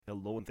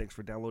Hello and thanks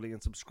for downloading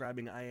and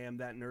subscribing. I am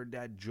that nerd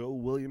dad, Joe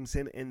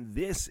Williamson, and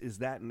this is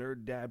that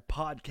Nerd Dad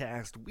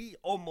podcast. We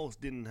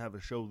almost didn't have a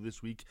show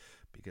this week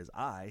because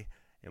I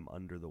am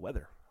under the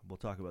weather. We'll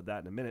talk about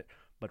that in a minute,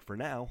 but for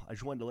now, I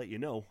just wanted to let you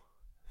know,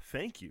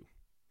 thank you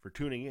for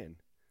tuning in,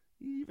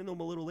 even though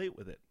I'm a little late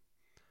with it.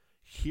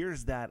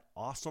 Here's that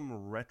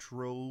awesome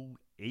retro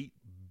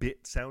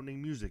 8-bit sounding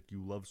music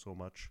you love so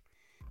much.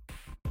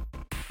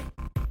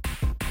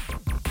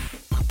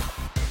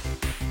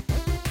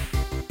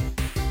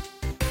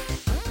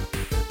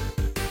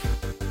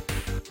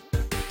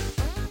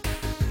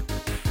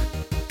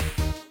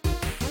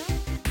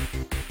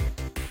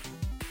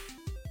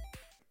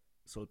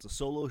 So it's a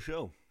solo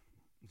show.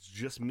 It's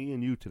just me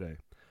and you today.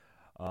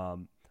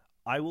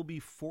 I will be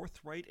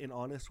forthright and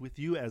honest with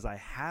you as I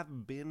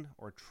have been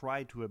or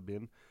tried to have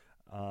been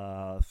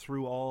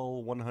through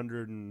all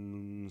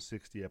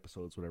 160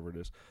 episodes, whatever it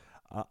is.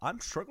 I'm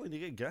struggling to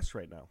get guests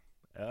right now.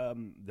 I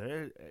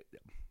don't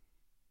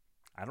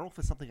know if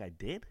it's something I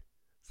did,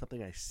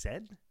 something I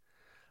said.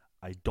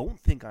 I don't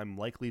think I'm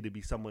likely to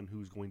be someone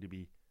who's going to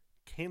be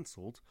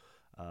canceled.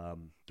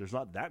 There's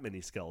not that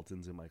many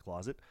skeletons in my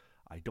closet.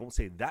 I don't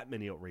say that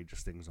many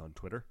outrageous things on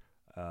Twitter,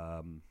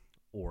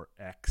 or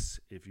X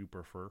if you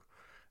prefer.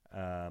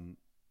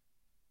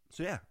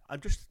 So yeah,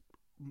 I'm just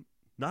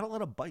not a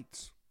lot of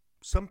bites.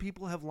 Some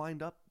people have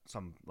lined up,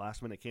 some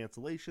last minute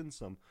cancellations,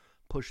 some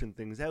pushing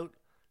things out.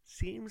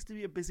 Seems to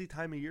be a busy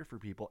time of year for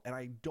people, and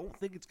I don't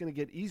think it's going to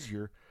get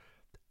easier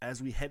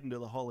as we head into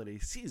the holiday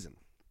season.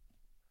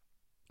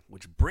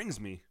 Which brings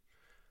me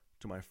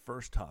to my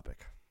first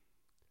topic.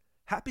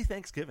 Happy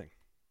Thanksgiving.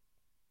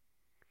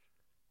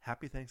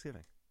 Happy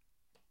Thanksgiving.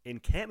 In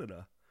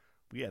Canada,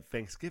 we had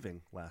Thanksgiving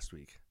last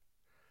week,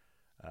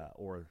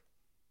 or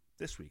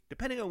this week,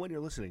 depending on when you're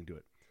listening to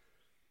it.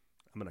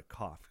 I'm going to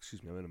cough.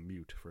 Excuse me, I'm going to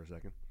mute for a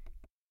second.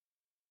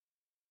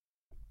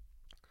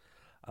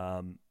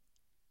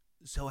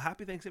 So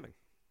happy Thanksgiving.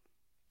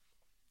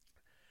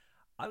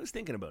 I was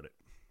thinking about it.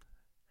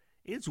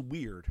 It's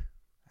weird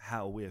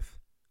how with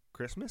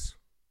Christmas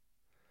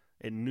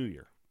and New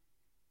Year,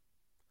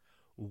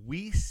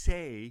 we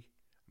say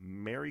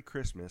Merry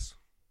Christmas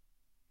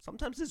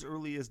sometimes as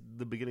early as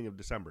the beginning of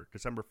December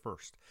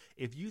 1st.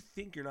 If you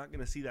think you're not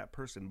going to see that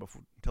person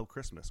until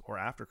Christmas or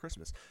after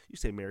Christmas, you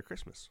say Merry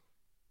Christmas.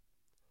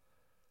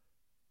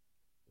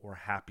 Or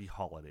Happy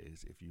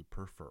Holidays if you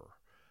prefer.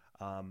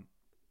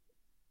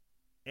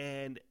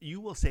 And you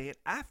will say it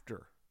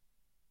after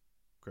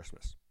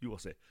Christmas. You will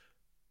say,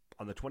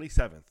 on the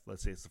 27th,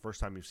 let's say it's the first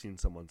time you've seen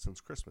someone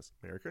since Christmas,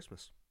 Merry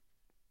Christmas.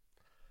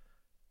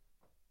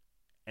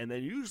 And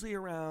then usually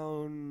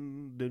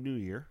around the New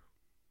Year,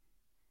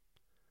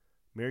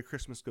 Merry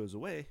Christmas goes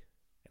away,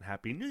 and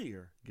Happy New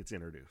Year gets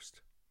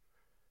introduced.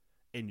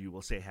 And you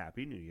will say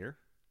Happy New Year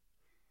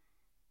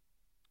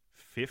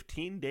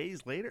 15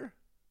 days later,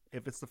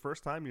 if it's the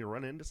first time you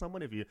run into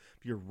someone, if you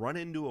run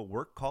into a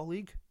work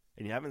colleague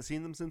and you haven't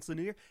seen them since the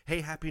New Year,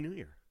 hey, Happy New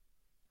Year.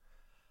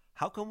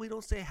 How come we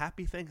don't say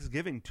Happy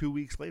Thanksgiving 2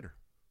 weeks later?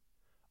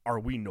 Are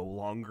we no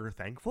longer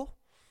thankful?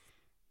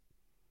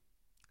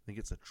 I think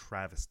it's a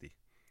travesty.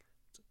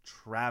 It's a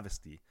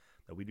travesty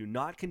that we do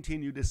not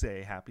continue to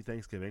say Happy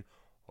Thanksgiving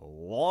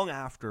long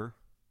after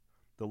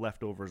the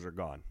leftovers are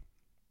gone.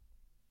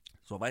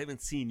 So if I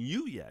haven't seen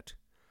you yet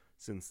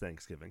since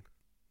Thanksgiving,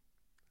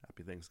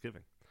 Happy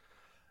Thanksgiving.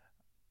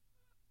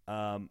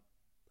 I'm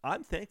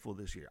thankful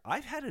this year.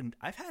 I've had an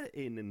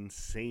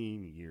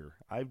insane year.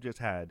 I've just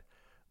had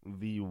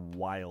the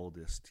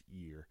wildest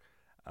year.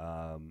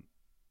 I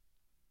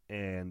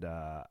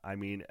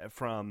mean,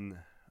 from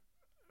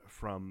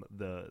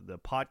the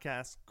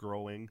podcast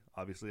growing,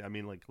 obviously, I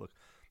mean, like, look,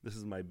 this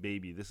is my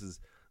baby. This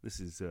is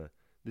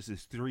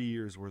 3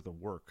 years worth of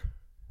work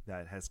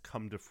that has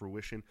come to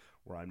fruition,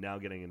 where I'm now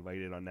getting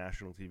invited on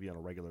national TV on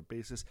a regular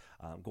basis.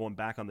 Going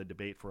back on the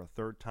debate for a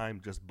third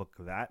time, just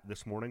booked that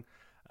this morning.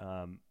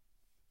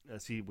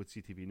 With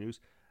CTV News,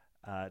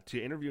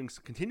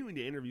 continuing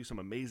to interview some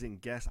amazing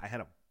guests. I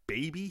had a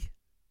baby,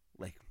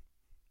 like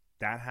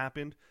that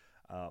happened.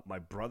 My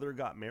brother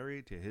got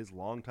married to his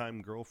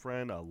longtime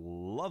girlfriend, a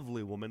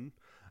lovely woman,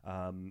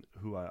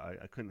 who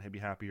I couldn't be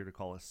happier to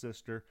call a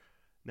sister.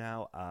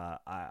 Now,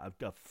 a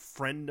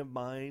friend of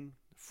mine,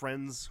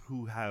 friends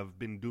who have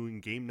been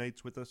doing game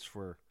nights with us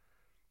for,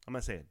 I'm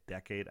going to say a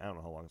decade. I don't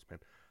know how long it's been.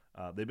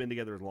 They've been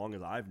together as long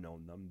as I've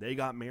known them. They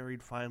got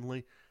married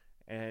finally.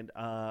 And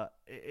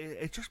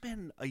it's just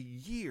been a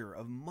year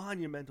of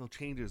monumental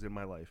changes in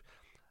my life.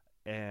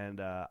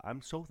 And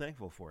I'm so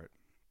thankful for it.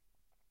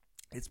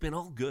 It's been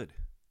all good.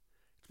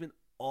 It's been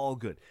all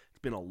good. It's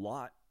been a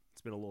lot.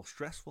 It's been a little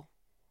stressful.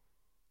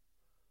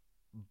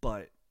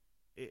 But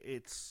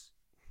it's...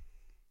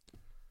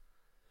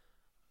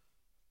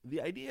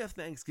 The idea of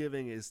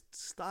Thanksgiving is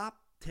stop,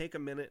 take a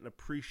minute, and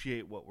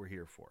appreciate what we're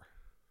here for.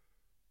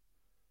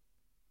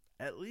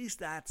 At least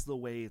that's the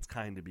way it's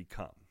kind of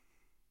become.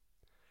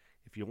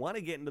 If you want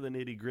to get into the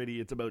nitty-gritty,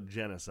 it's about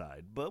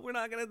genocide. But we're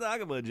not going to talk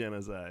about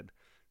genocide,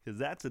 because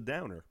that's a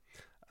downer.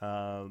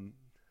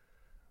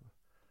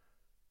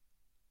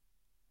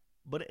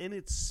 But in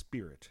its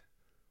spirit,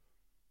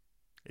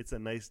 it's a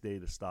nice day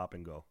to stop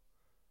and go,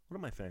 what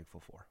am I thankful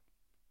for?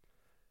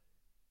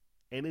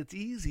 And it's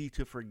easy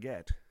to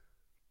forget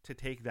to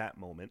take that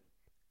moment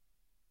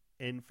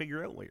and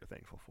figure out what you're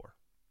thankful for.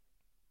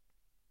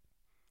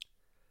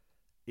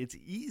 It's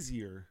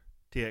easier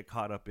to get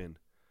caught up in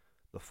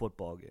the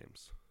football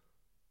games,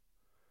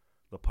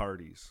 the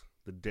parties,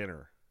 the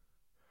dinner,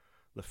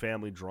 the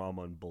family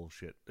drama and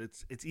bullshit.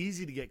 It's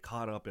easy to get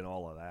caught up in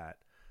all of that.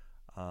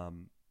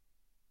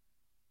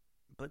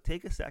 But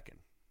take a second.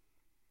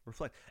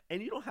 Reflect.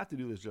 And you don't have to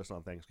do this just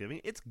on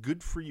Thanksgiving. It's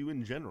good for you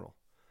in general.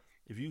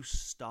 If you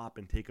stop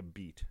and take a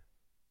beat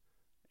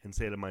and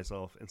say to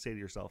yourself,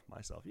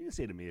 you can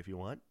say to me if you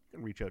want. You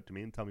can reach out to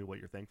me and tell me what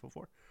you're thankful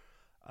for.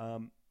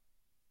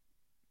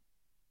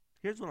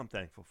 Here's what I'm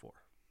thankful for.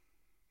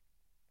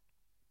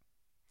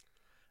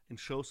 And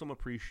show some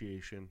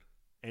appreciation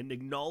and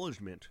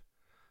acknowledgement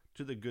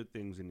to the good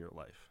things in your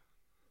life.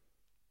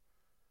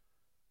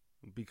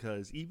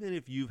 Because even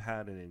if you've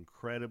had an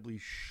incredibly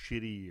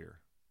shitty year,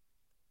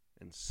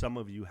 and some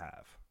of you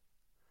have,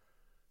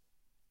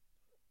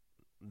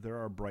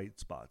 there are bright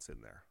spots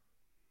in there.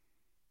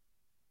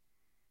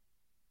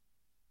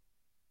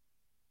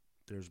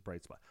 There's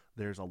bright spot.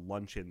 There's a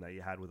luncheon that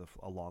you had with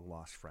a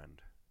long-lost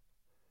friend.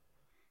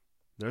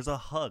 There's a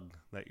hug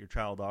that your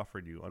child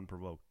offered you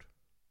unprovoked.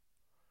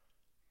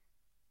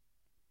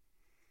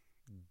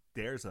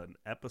 There's an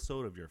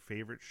episode of your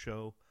favorite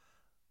show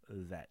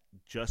that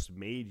just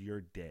made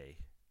your day,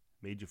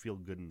 made you feel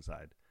good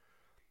inside.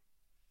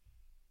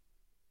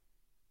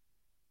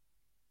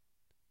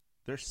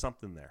 There's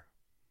something there.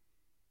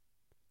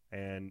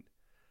 And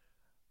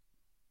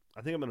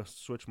I think I'm going to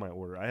switch my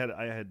order. I have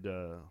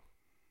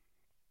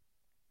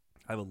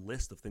a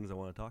list of things I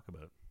want to talk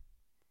about.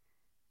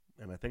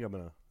 And I think I'm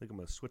going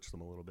to switch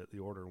them a little bit, the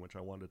order in which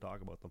I wanted to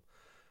talk about them.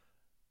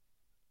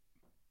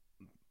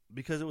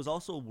 Because it was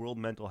also World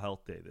Mental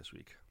Health Day this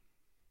week.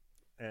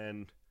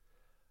 And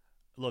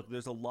look,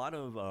 there's a lot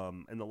of,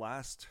 in the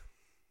last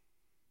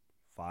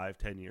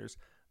 5-10 years,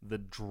 the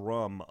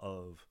drum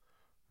of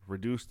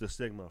reduce the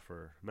stigma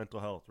for mental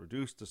health,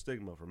 reduce the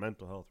stigma for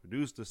mental health,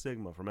 reduce the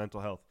stigma for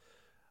mental health.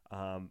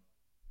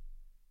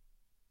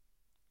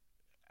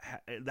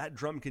 That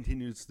drum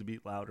continues to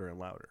beat louder and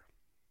louder.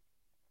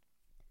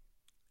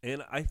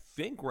 And I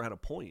think we're at a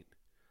point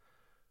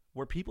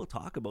where people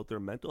talk about their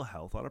mental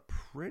health on a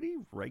pretty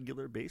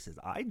regular basis.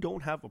 I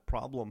don't have a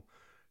problem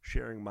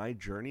sharing my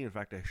journey. In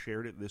fact, I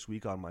shared it this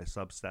week on my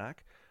Substack.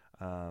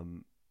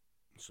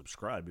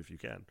 Subscribe if you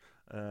can.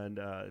 And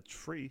it's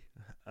free.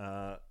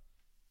 And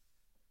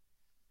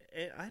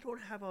I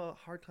don't have a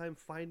hard time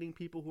finding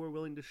people who are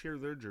willing to share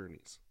their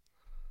journeys.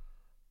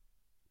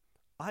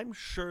 I'm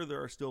sure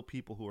there are still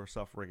people who are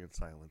suffering in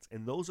silence.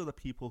 And those are the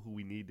people who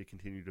we need to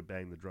continue to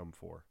bang the drum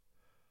for.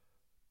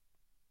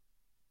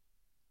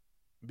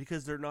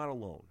 Because they're not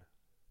alone.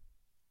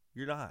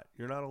 You're not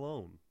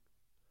alone.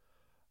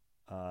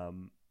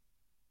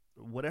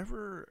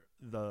 Whatever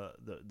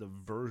the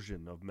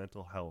version of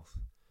mental health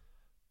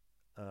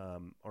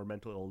or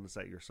mental illness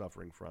that you're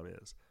suffering from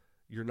is,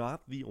 you're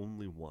not the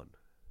only one.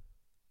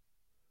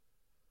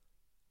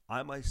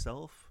 I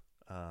myself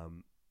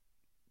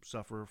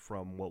suffer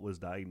from what was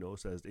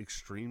diagnosed as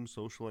extreme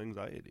social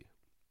anxiety.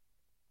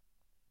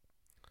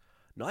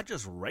 Not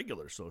just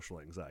regular social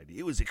anxiety.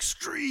 It was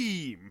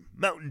extreme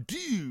Mountain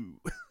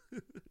Dew.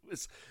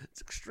 It's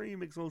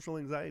extreme social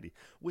anxiety,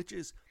 which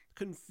is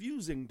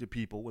confusing to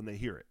people when they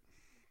hear it.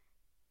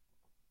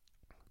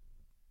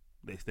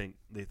 They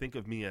think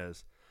of me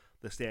as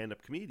the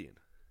stand-up comedian,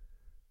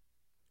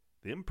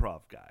 the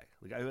improv guy,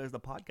 the guy who has the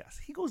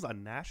podcast. He goes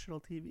on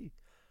national TV.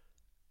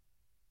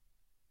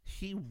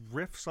 He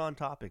riffs on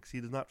topics he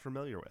is not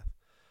familiar with.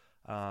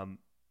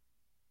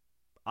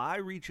 I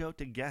reach out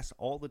to guests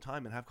all the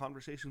time and have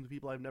conversations with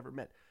people I've never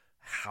met.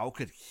 How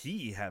could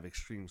he have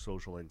extreme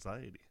social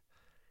anxiety?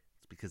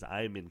 It's because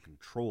I'm in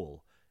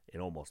control in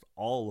almost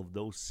all of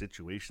those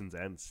situations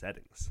and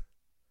settings.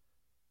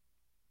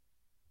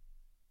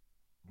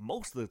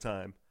 Most of the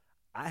time,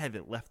 I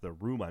haven't left the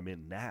room I'm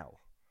in now.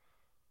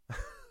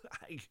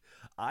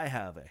 I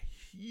have a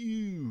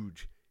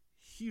huge,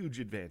 huge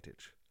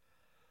advantage.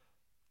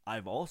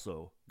 I've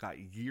also got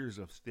years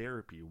of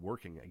therapy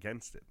working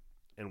against it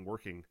and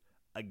working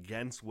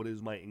against what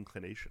is my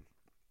inclination.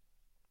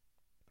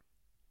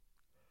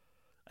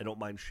 I don't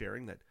mind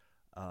sharing that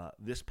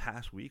this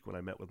past week when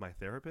I met with my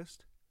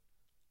therapist,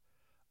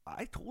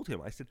 I told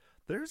him, I said,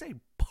 there's a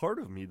part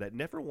of me that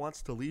never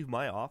wants to leave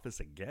my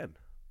office again.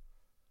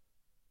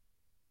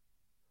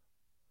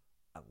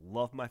 I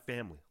love my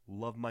family,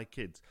 love my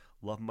kids,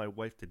 love my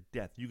wife to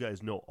death. You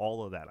guys know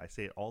all of that. I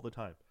say it all the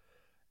time.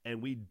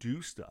 And we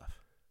do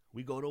stuff.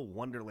 We go to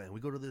Wonderland.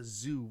 We go to the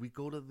zoo. We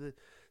go to the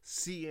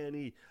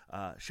CNE.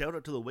 Shout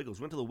out to the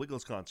Wiggles. Went to the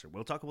Wiggles concert.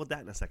 We'll talk about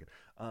that in a second.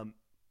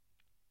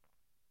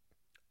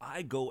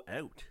 I go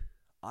out.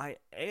 I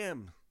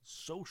am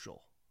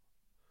social.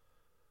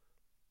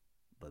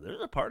 But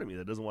there's a part of me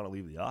that doesn't want to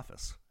leave the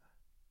office.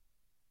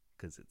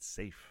 Because it's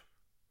safe.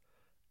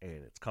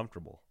 And it's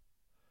comfortable.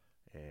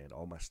 and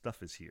all my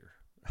stuff is here.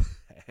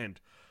 And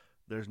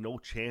there's no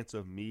chance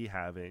of me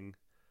having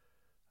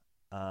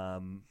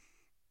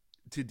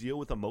to deal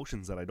with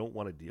emotions that I don't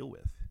want to deal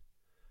with.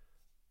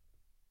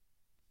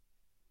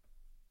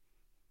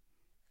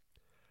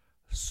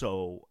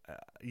 So,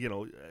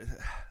 you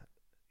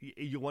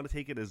want to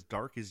take it as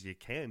dark as you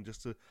can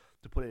just to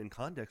put it in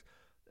context.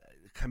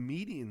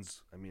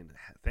 Comedians, I mean,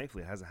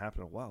 thankfully it hasn't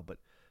happened in a while, but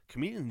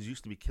comedians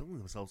used to be killing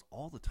themselves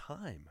all the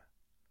time.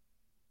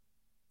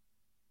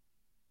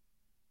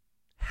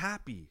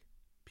 Happy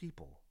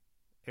people,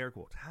 air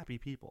quotes, happy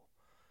people.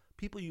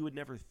 People you would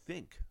never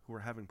think who are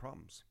having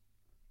problems.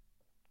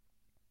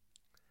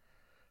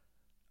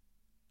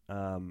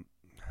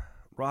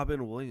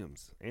 Robin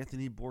Williams,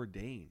 Anthony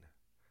Bourdain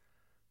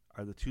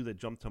are the two that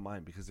jump to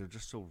mind because they're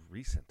just so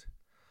recent.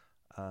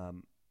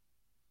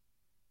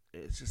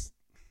 It's just,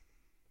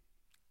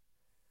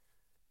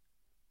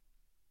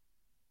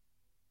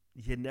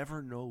 you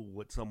never know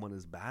what someone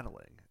is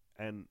battling.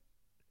 And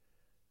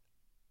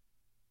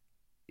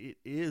it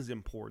is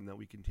important that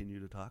we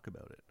continue to talk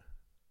about it.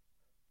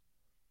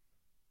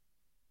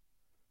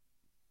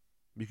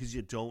 Because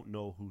you don't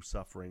know who's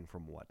suffering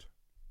from what.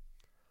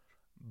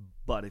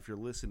 But if you're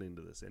listening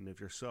to this, and if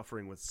you're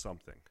suffering with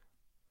something,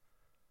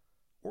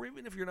 or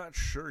even if you're not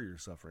sure you're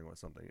suffering with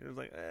something, it's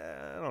like,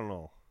 I don't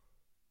know.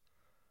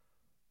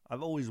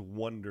 I've always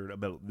wondered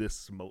about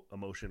this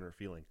emotion or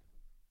feeling.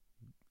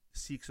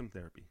 Seek some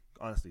therapy.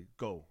 Honestly,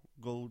 go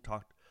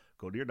talk,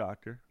 go to your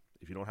doctor.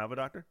 If you don't have a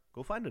doctor,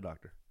 go find a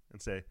doctor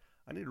and say,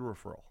 I need a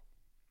referral.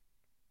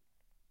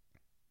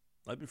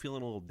 I've been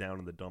feeling a little down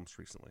in the dumps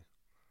recently.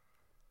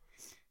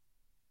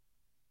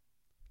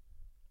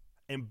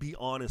 And be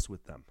honest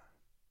with them.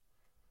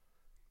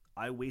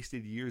 I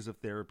wasted years of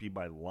therapy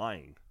by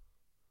lying.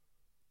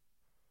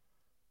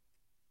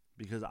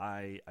 Because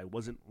I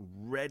wasn't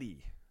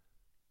ready.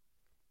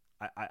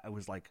 I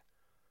was like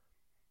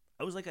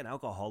an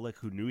alcoholic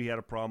who knew he had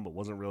a problem but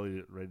wasn't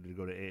really ready to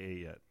go to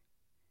AA yet.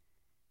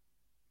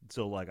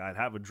 So like I'd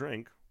have a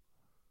drink,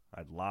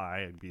 I'd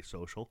lie, I'd be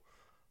social,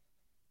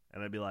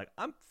 and I'd be like,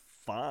 I'm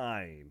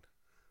fine.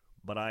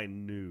 But I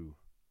knew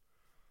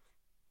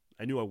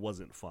I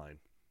wasn't fine.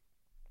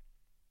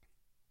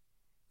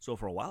 So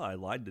for a while I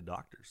lied to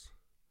doctors.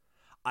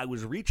 I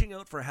was reaching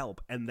out for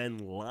help and then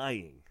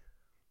lying.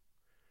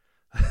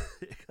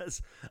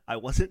 Because I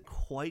wasn't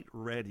quite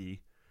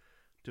ready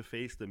to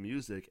face the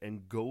music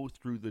and go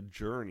through the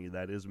journey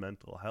that is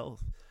mental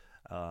health.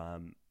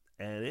 And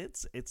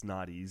it's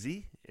not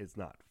easy. It's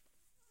not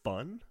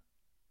fun.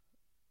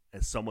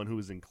 As someone who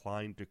is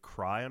inclined to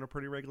cry on a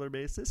pretty regular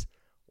basis,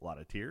 a lot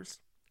of tears.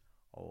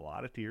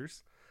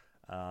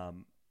 But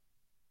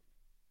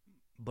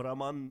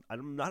I'm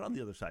not on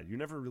the other side. You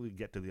never really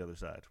get to the other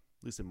side,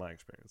 at least in my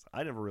experience.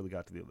 I never really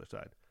got to the other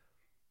side.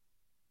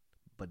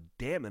 But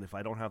damn it, if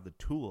I don't have the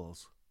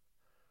tools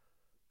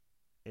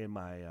in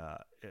my,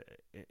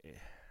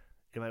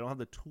 if I don't have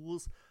the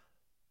tools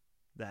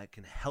that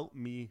can help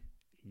me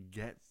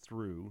get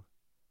through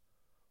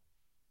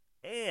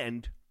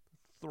and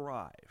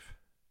thrive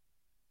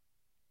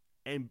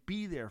and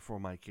be there for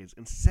my kids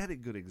and set a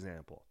good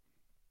example.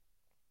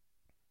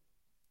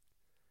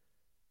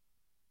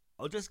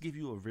 I'll just give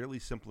you a really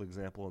simple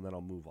example and then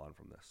I'll move on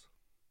from this.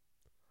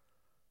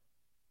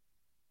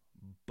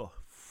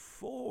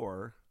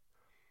 Before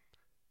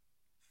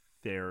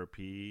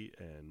therapy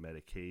and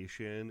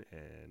medication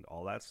and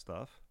all that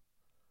stuff,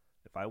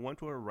 if I went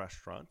to a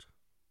restaurant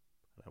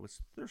and I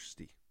was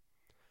thirsty,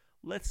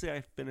 let's say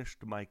I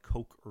finished my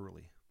Coke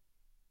early,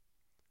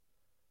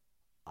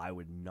 I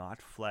would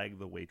not flag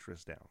the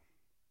waitress down.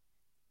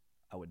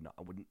 I wouldn't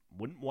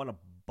want to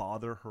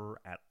bother her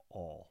at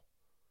all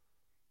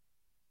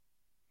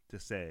to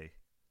say,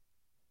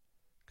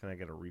 can I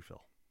get a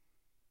refill?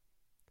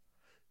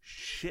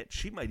 Shit,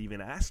 she might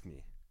even ask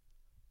me,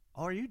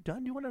 oh, are you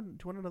done? Do you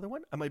want another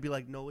one? I might be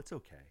like, no, it's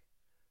okay.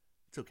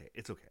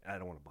 It's okay. I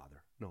don't want to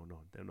bother. No,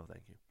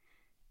 thank you.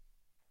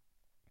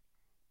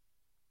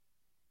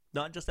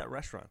 Not just at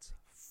restaurants.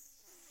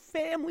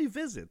 Family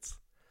visits.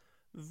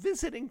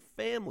 Visiting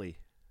family.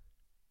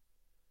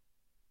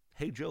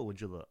 Hey, Joe, would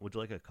you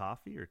like a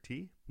coffee or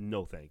tea?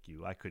 No, thank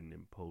you. I couldn't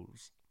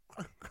impose.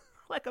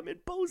 Like I'm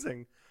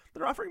imposing.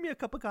 They're offering me a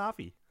cup of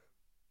coffee.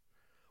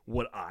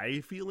 Would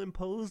I feel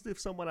imposed if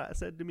someone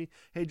said to me,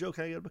 hey, Joe,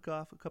 can I get a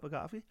cup of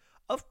coffee?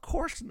 Of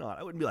course not.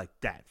 I wouldn't be like,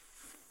 that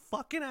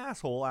fucking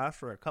asshole asked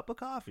for a cup of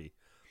coffee.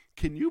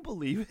 Can you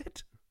believe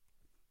it?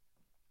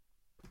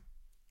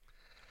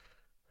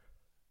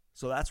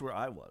 So that's where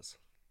I was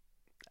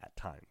at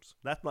times.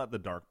 That's not the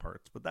dark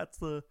parts, but that's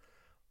the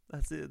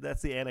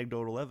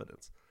anecdotal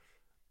evidence.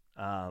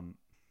 But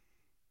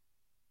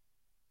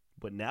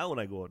now when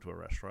I go out to a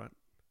restaurant,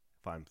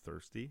 if I'm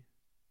thirsty,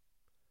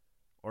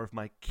 or if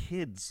my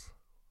kids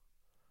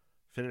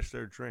finish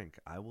their drink,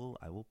 I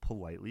will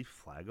politely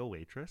flag a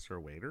waitress or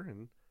waiter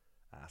and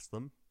ask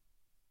them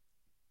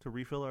to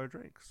refill our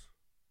drinks.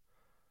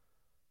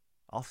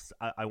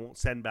 I won't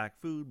send back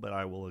food, but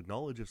I will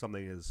acknowledge if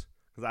something is,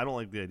 because I don't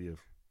like the idea of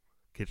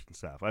kitchen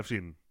staff. I've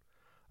seen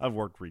I've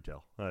worked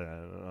retail.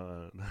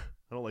 I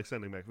don't like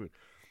sending back food.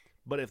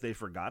 But if they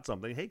forgot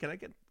something, hey, can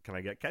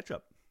I get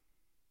ketchup?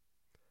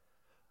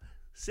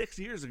 6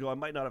 years ago, I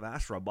might not have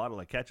asked for a bottle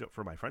of ketchup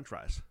for my French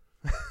fries.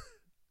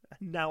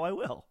 Now I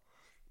will.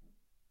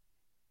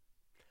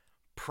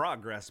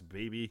 Progress,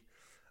 baby.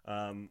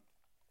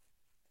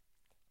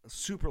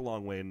 Super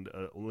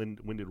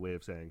long-winded way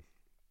of saying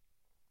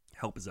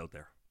help is out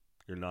there.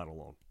 You're not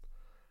alone.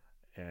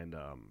 And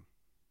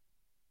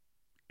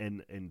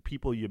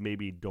people you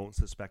maybe don't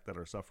suspect that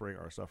are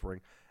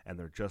suffering, and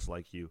they're just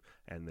like you,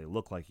 and they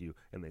look like you,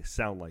 and they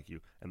sound like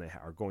you, and they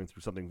are going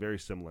through something very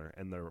similar,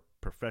 and they're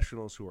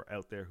professionals who are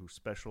out there who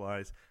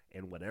specialize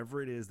in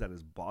whatever it is that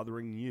is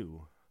bothering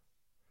you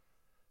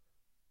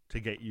to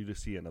get you to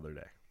see another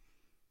day.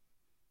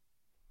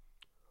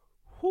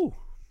 Whew.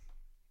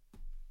 I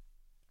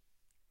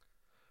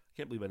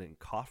can't believe I didn't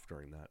cough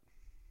during that.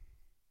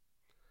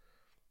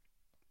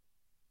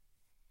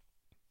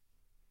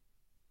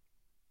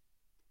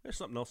 There's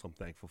something else I'm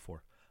thankful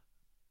for.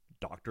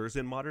 Doctors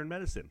in modern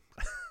medicine.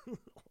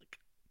 Like,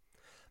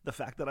 the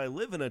fact that I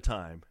live in a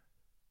time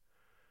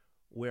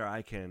where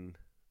I can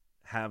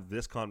have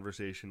this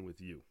conversation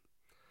with you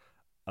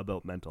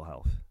about mental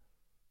health.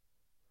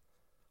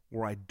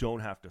 Where I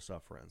don't have to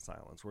suffer in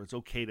silence. Where it's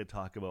okay to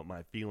talk about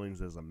my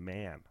feelings as a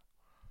man.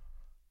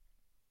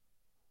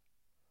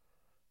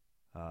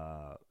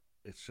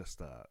 It's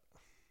just,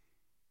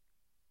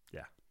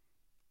 yeah.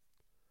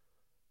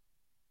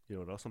 You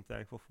know what else I'm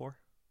thankful for?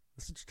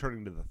 This is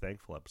turning to the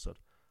thankful episode.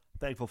 I'm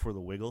thankful for the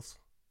Wiggles.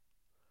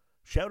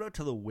 Shout out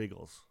to the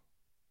Wiggles.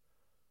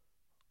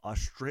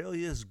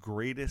 Australia's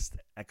greatest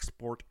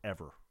export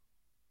ever.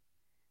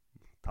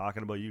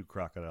 Talking about you,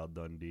 Crocodile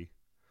Dundee.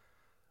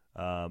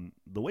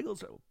 The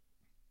Wiggles,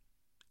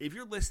 if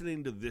you're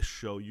listening to this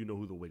show, you know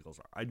who the Wiggles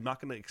are. I'm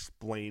not going to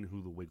explain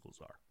who the Wiggles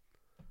are.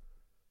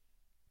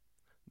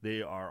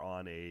 They are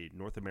on a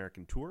North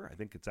American tour. I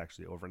think it's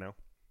actually over now.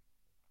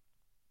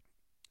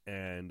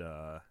 And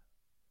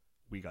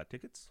we got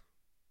tickets.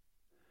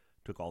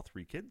 Took all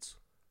 3 kids.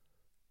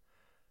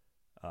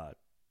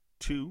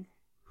 2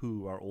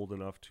 who are old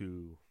enough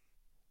to,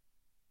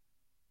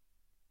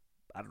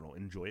 I don't know,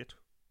 enjoy it.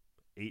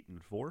 8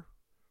 and 4.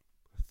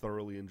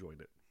 Thoroughly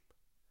enjoyed it.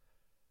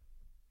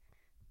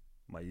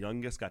 My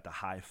youngest got to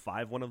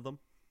high-five one of them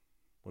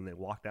when they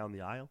walked down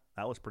the aisle.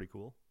 That was pretty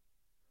cool.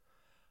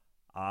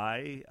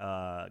 I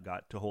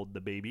got to hold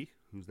the baby,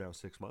 who's now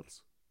 6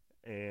 months,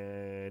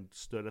 and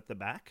stood at the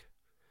back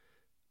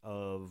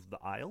of the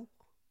aisle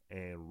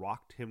and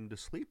rocked him to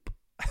sleep.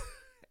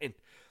 And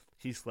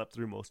he slept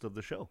through most of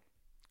the show.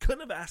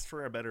 Couldn't have asked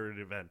for a better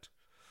event.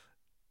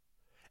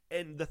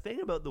 And the thing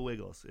about the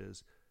Wiggles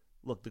is,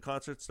 look, the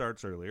concert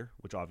starts earlier,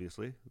 which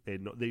obviously they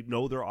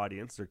know their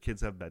audience. Their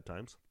kids have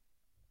bedtimes.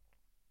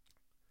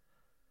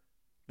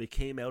 They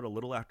came out a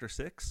little after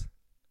 6.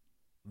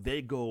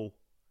 They go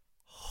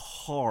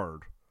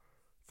hard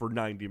for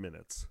 90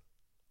 minutes.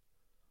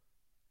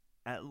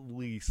 At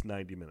least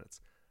 90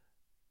 minutes.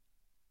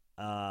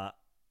 And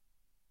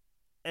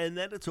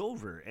then it's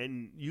over.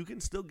 And you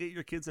can still get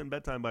your kids in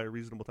bedtime by a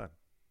reasonable time.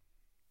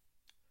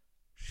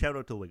 Shout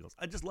out to Wiggles.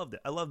 I just loved it.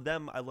 I love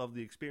them. I love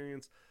the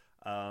experience.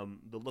 The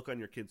look on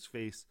your kid's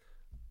face.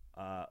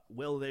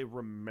 Will they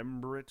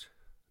remember it?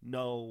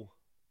 No,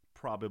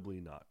 probably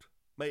not.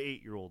 My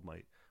 8-year-old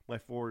might. My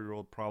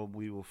 4-year-old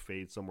probably will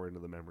fade somewhere into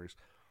the memories.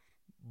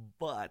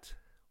 But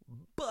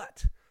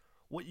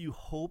what you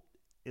hope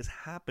is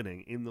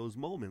happening in those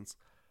moments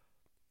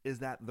is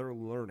that they're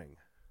learning.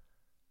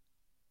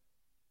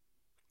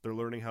 They're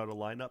learning how to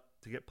line up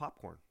to get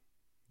popcorn.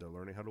 They're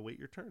learning how to wait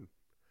your turn.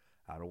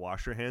 How to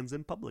wash your hands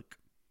in public.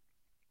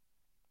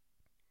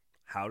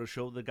 How to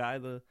show the guy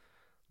the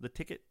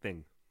ticket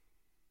thing.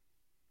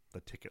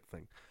 The ticket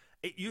thing.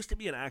 It used to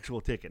be an actual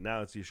ticket.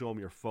 Now it's you show him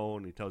your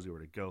phone. He tells you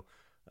where to go.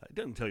 It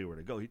doesn't tell you where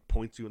to go. He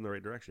points you in the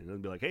right direction. He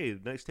doesn't be like, hey,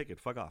 nice ticket,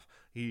 fuck off.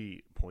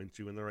 He points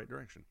you in the right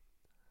direction.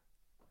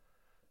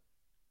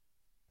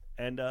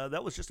 And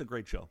that was just a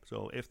great show.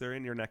 So if they're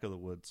in your neck of the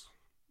woods,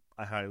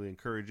 I highly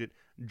encourage it.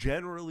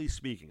 Generally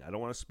speaking, I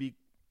don't want to speak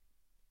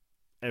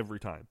every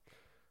time.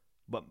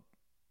 But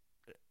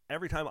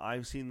every time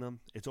I've seen them,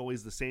 it's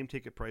always the same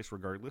ticket price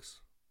regardless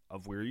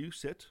of where you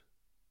sit.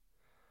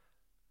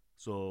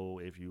 So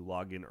if you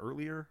log in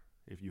earlier,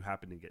 if you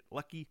happen to get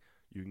lucky,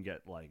 you can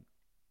get like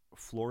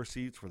floor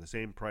seats for the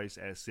same price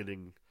as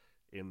sitting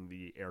in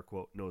the air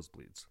quote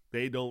nosebleeds.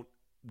 They don't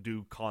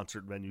do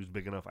concert venues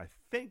big enough, I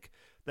think,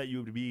 that you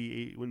wouldn't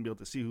be able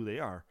to see who they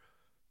are.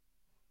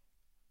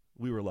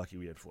 We were lucky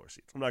we had floor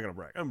seats. I'm not going to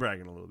brag. I'm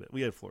bragging a little bit.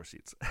 We had floor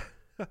seats.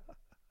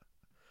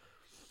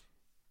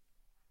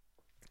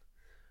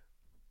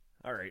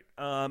 All right.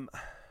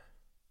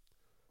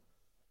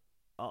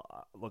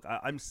 Look,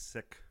 I'm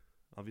sick.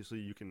 Obviously,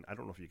 you can. I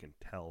don't know if you can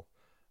tell.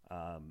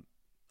 I'm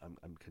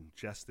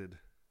congested.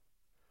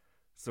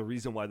 It's the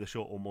reason why the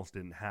show almost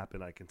didn't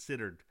happen. I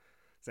considered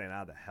saying,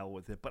 the hell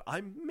with it. But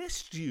I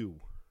missed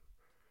you.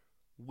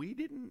 We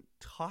didn't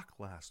talk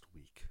last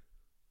week.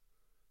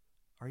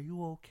 Are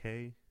you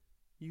okay?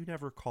 You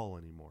never call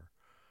anymore.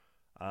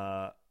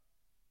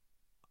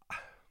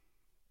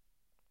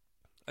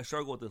 I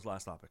struggle with this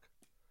last topic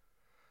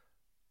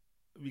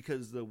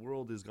because the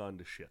world has gone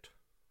to shit.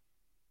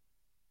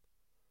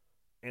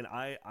 And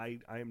I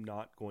am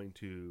not going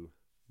to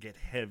get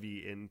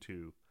heavy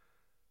into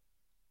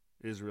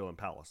Israel and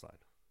Palestine.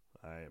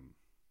 I am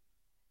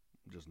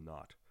just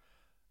not.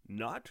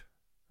 Not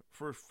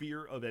for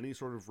fear of any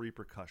sort of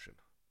repercussion.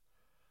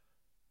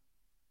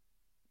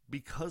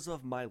 Because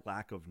of my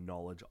lack of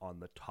knowledge on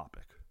the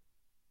topic.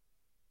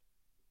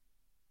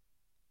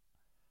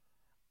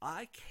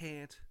 I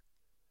can't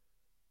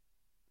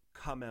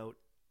come out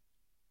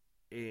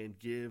and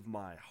give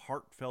my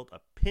heartfelt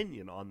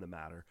opinion on the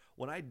matter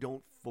when I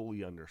don't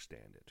fully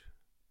understand it.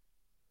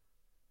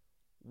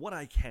 What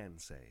I can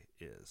say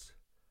is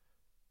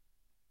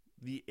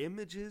the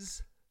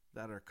images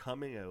that are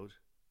coming out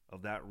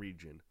of that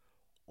region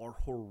are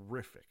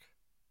horrific.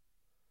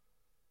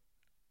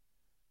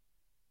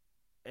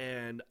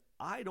 And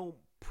I don't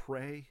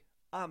pray.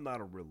 I'm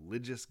not a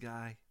religious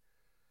guy.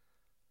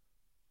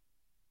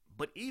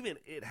 But even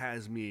it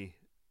has me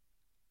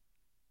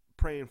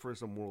praying for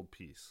some world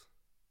peace.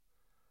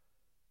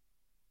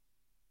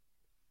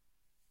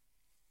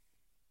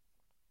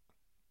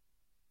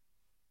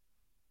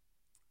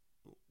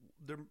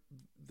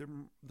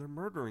 They're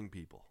murdering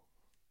people.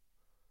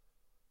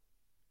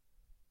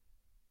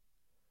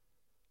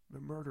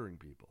 They're murdering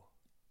people.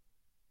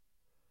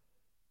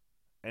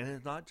 And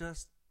it's not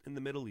just in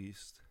the Middle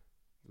East.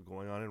 It's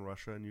going on in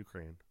Russia and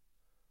Ukraine.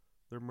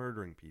 They're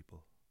murdering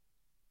people.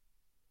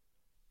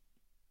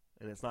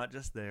 And it's not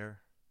just there.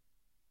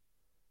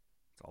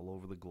 It's all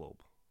over the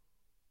globe.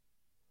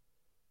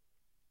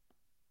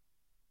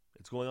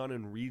 It's going on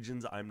in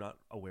regions I'm not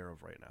aware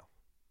of right now.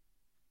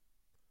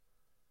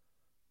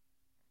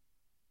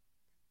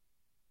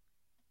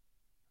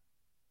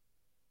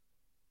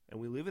 And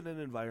we live in an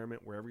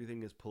environment where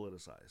everything is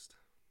politicized.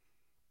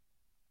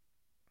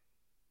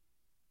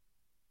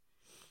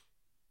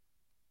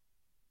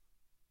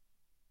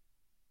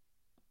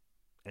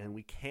 And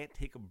we can't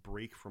take a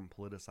break from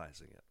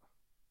politicizing it.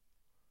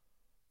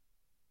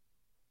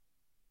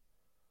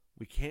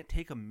 We can't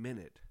take a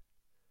minute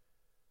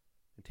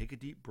and take a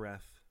deep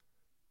breath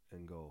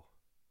and go,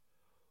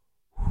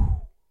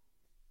 whew,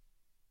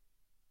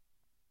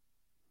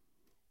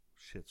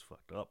 shit's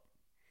fucked up.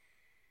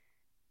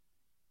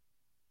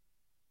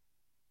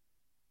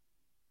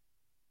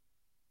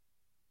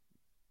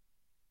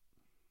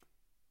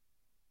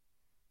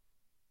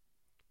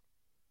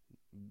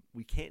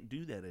 We can't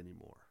do that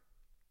anymore.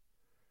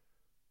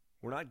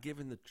 We're not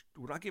given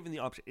the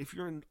option. If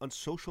you're on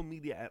social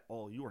media at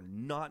all, you are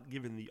not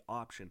given the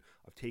option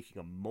of taking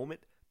a moment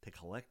to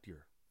collect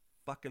your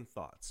fucking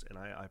thoughts. And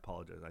I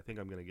apologize. I think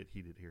I'm going to get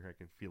heated here. I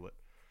can feel it.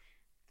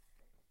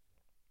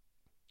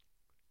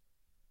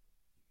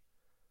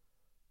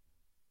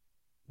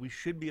 We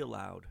should be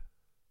allowed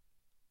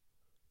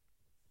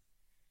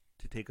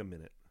to take a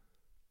minute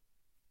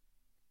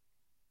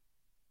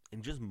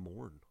and just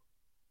mourn.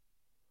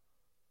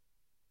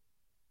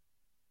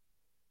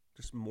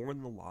 Just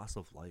mourn the loss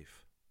of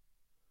life.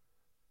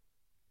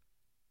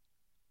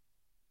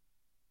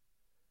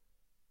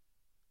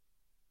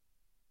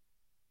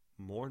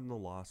 Mourn the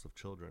loss of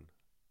children,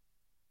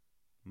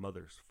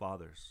 mothers,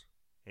 fathers,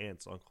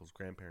 aunts, uncles,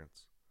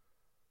 grandparents.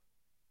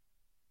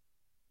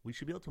 We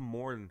should be able to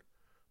mourn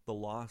the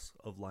loss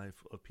of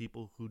life of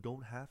people who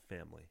don't have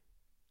family,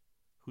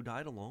 who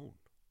died alone.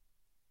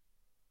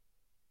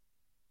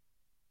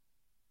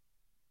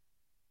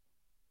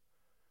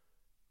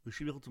 We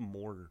should be able to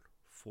mourn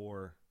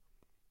for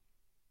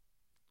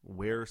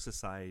where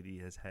society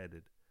has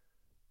headed.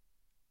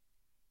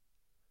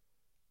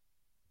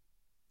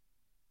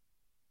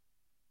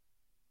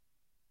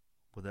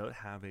 Without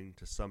having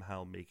to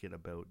somehow make it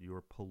about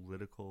your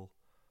political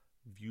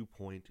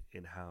viewpoint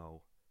and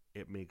how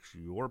it makes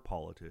your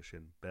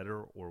politician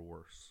better or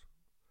worse.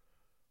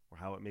 Or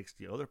how it makes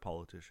the other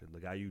politician,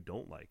 the guy you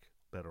don't like,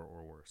 better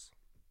or worse.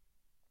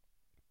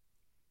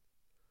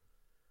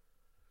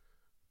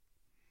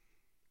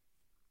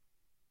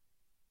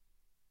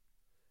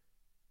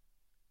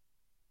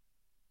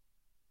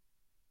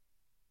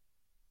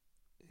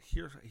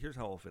 Here's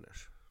how I'll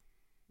finish,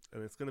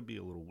 and it's gonna be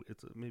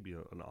it's maybe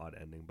an odd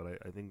ending, but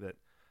I think that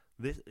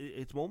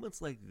it's moments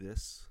like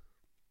this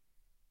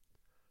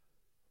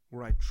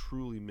where I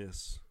truly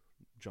miss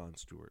Jon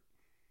Stewart.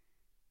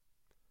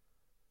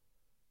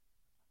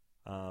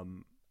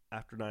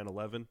 After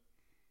 9/11,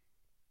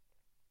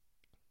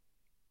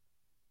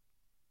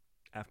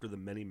 after the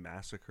many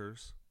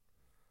massacres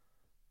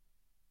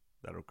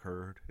that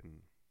occurred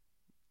in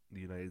the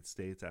United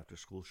States, after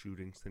school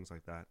shootings, things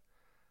like that,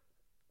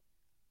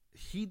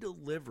 he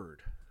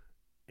delivered,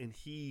 and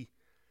he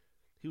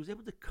was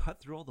able to cut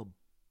through all the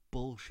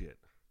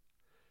bullshit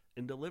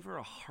and deliver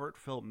a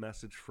heartfelt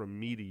message from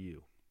me to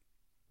you.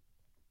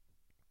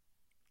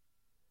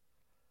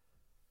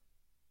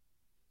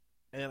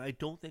 And I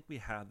don't think we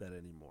have that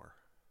anymore.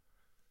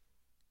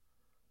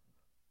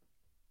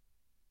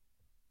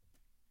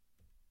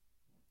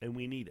 And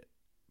we need it.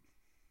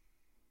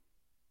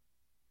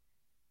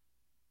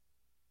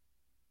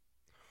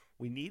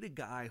 We need a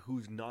guy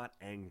who's not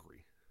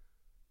angry,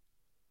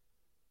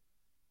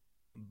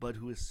 but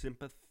who is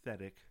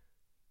sympathetic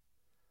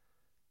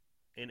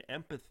and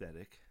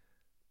empathetic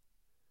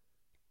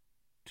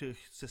to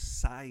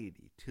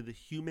society, to the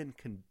human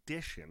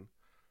condition.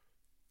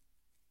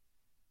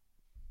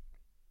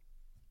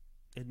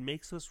 It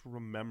makes us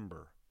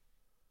remember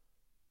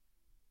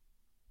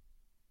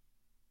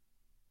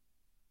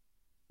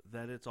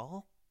that it's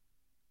all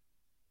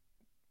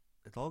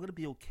going to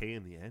be okay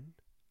in the end,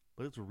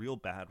 but it's real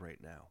bad right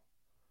now.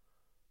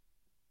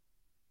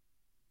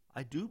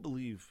 I do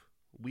believe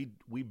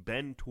we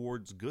bend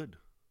towards good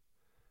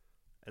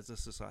as a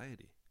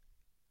society.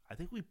 I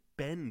think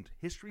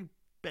history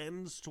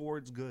bends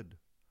towards good.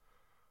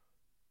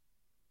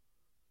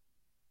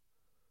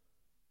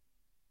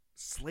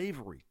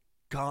 Slavery,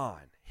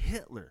 gone.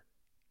 Hitler,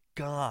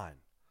 gone.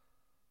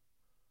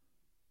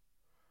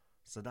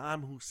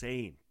 Saddam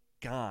Hussein,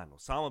 gone.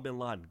 Osama bin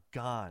Laden,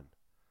 gone.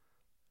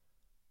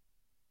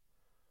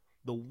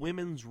 The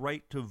women's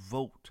right to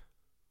vote.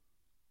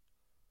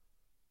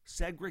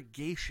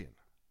 Segregation.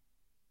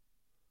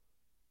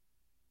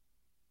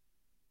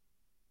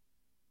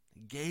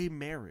 Gay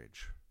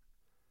marriage.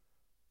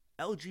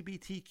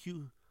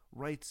 LGBTQ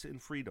rights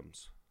and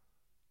freedoms.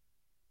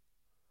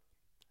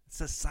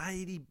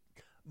 Society,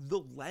 the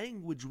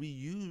language we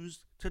use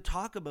to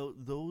talk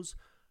about those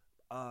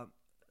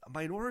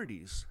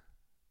minorities.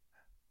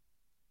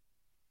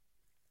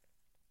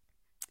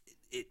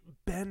 It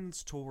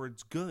bends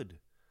towards good.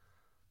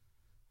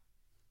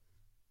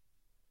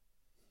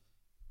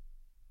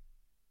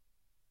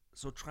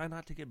 So try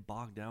not to get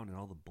bogged down in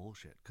all the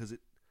bullshit, because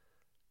it's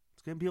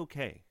going to be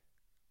okay.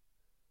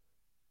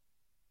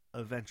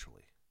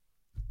 Eventually.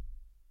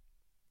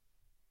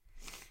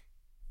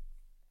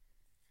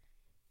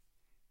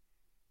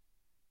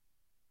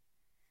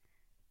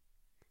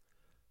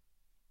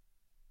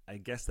 I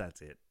guess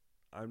that's it.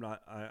 I'm not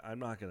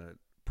going to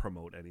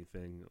promote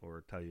anything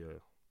or tell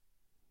you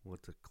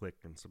what to click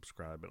and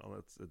subscribe and all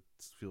that. It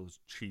feels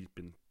cheap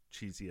and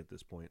cheesy at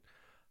this point.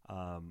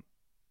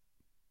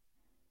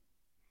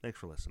 Thanks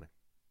for listening.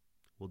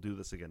 We'll do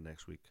this again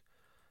next week.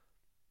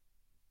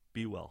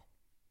 Be well.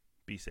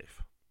 Be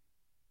safe.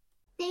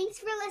 Thanks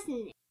for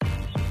listening.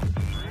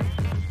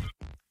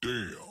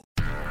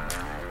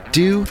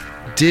 Do,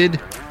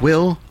 Did,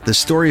 Will, the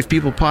Story of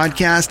People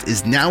podcast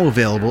is now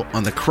available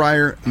on the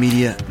Crier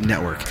Media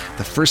Network.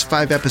 The first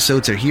 5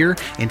 episodes are here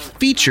and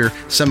feature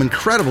some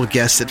incredible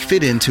guests that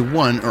fit into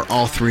one or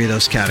all 3 of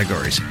those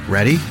categories.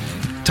 Ready?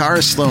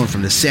 Tara Sloan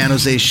from the San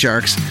Jose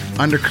Sharks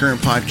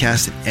Undercurrent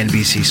podcast at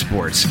NBC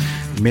Sports.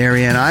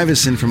 Marianne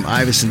Iveson from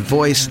Iveson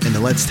Voice and the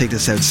Let's Take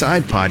This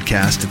Outside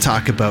podcast to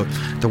talk about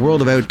the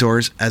world of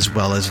outdoors as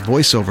well as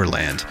voiceover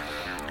land.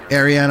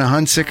 Ariana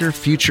Hunsicker,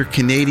 future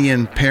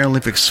Canadian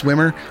Paralympic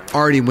swimmer,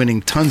 already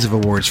winning tons of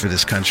awards for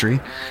this country.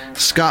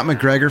 Scott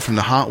McGregor from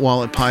the Hot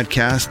Wallet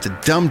podcast to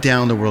dumb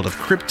down the world of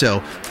crypto,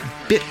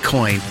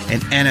 Bitcoin,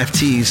 and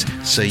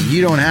NFTs so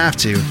you don't have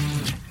to.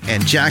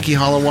 And Jackie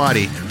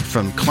Holowati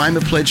from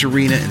Climate Pledge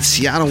Arena in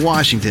Seattle,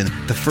 Washington,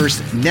 the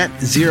first net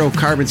zero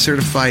carbon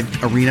certified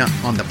arena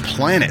on the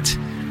planet.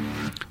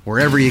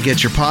 Wherever you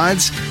get your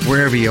pods,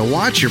 wherever you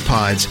watch your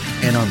pods,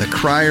 and on the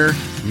Crier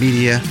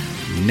Media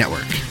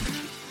Network.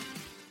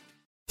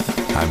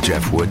 I'm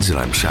Jeff Woods, and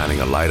I'm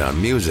shining a light on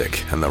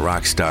music and the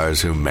rock stars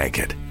who make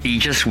it. He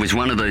just was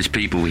one of those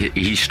people,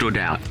 he stood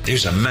out. He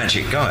was a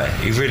magic guy.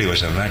 He really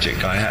was a magic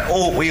guy.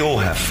 We all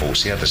have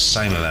faults. He had the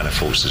same amount of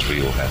faults as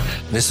we all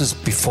have. This was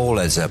before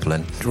Led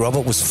Zeppelin.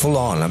 Robert was full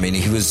on. I mean,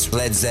 he was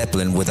Led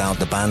Zeppelin without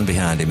the band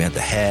behind him. He had the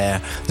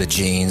hair, the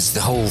jeans,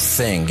 the whole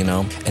thing, you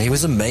know. And he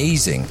was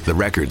amazing. The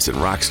Records and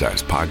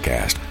Rockstars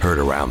podcast, heard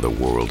around the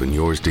world and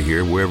yours to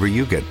hear wherever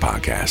you get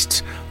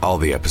podcasts. All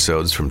the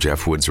episodes from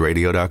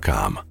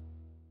JeffWoodsRadio.com.